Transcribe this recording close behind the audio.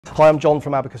Hi, I'm John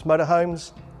from Abacus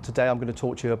Motorhomes. Today I'm going to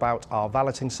talk to you about our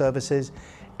valeting services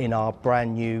in our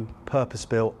brand new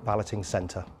purpose-built valeting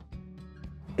centre.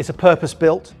 It's a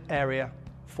purpose-built area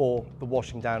for the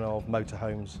washing down of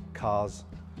motorhomes, cars,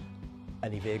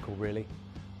 any vehicle really.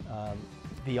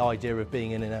 The idea of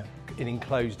being in an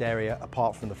enclosed area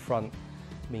apart from the front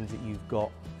means that you've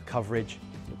got coverage,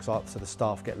 looks like, so the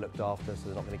staff get looked after so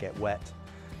they're not going to get wet.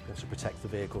 It also protects the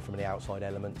vehicle from any outside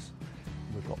elements.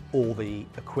 We've got all the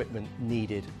equipment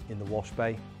needed in the wash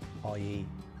bay, i.e.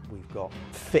 we've got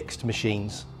fixed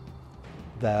machines.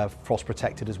 They're frost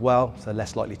protected as well, so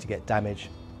less likely to get damage,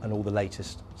 and all the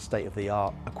latest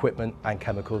state-of-the-art equipment and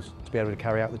chemicals to be able to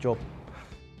carry out the job.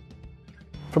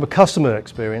 From a customer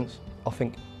experience, I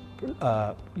think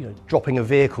dropping a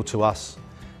vehicle to us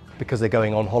because they're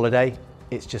going on holiday,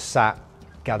 it's just sat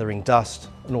gathering dust,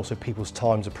 and also people's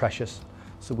times are precious.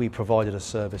 So we provided a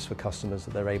service for customers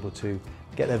that they're able to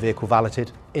get their vehicle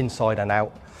valeted inside and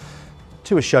out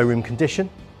to a showroom condition,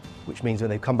 which means when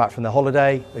they come back from their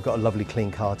holiday, they've got a lovely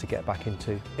clean car to get back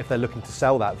into. If they're looking to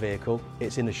sell that vehicle,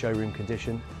 it's in the showroom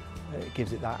condition. It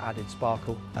gives it that added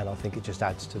sparkle, and I think it just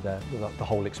adds to the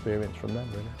whole experience from them,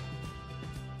 really.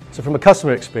 So from a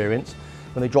customer experience,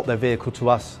 when they drop their vehicle to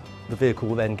us, the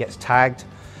vehicle then gets tagged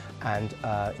and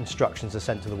instructions are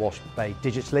sent to the wash bay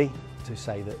digitally to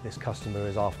say that this customer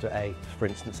is after for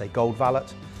instance, a gold valet.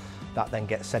 That then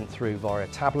gets sent through via a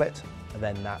tablet, and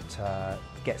then that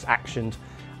gets actioned,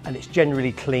 and it's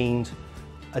generally cleaned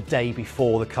a day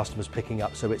before the customer's picking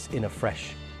up, so it's in a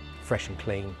fresh and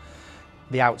clean.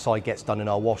 The outside gets done in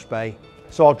our wash bay.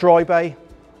 So our dry bay,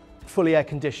 fully air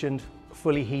conditioned,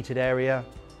 fully heated area.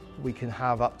 We can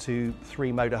have up to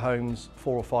 3 motorhomes,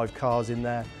 4 or 5 cars in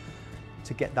there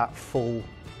to get that full,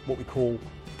 what we call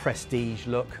prestige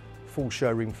look, full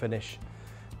showroom finish.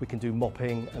 We can do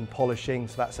mopping and polishing,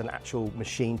 so that's an actual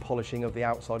machine polishing of the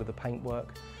outside of the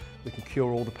paintwork. We can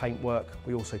cure all the paintwork.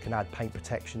 We also can add paint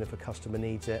protection if a customer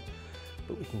needs it,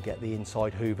 but we can get the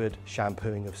inside hoovered,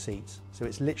 shampooing of seats. So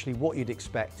it's literally what you'd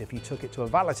expect if you took it to a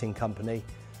valeting company,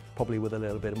 probably with a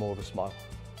little bit more of a smile.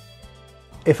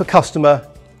 If a customer,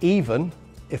 even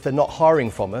if they're not hiring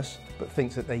from us, but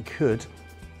thinks that they could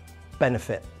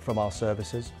benefit from our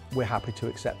services, we're happy to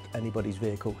accept anybody's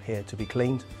vehicle here to be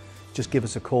cleaned. Just give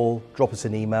us a call, drop us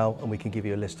an email, and we can give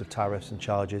you a list of tariffs and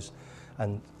charges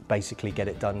and basically get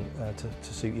it done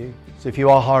to suit you. So if you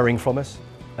are hiring from us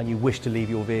and you wish to leave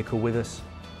your vehicle with us,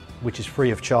 which is free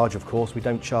of charge of course, we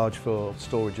don't charge for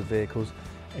storage of vehicles.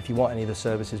 If you want any of the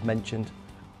services mentioned,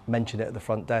 mention it at the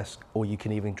front desk, or you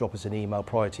can even drop us an email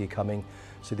prior to you coming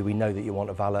so that we know that you want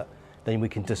a valet. Then we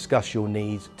can discuss your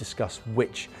needs, discuss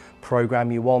which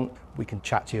program you want. We can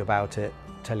chat to you about it,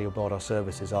 tell you what our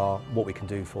services are, what we can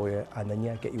do for you, and then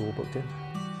get you all booked in.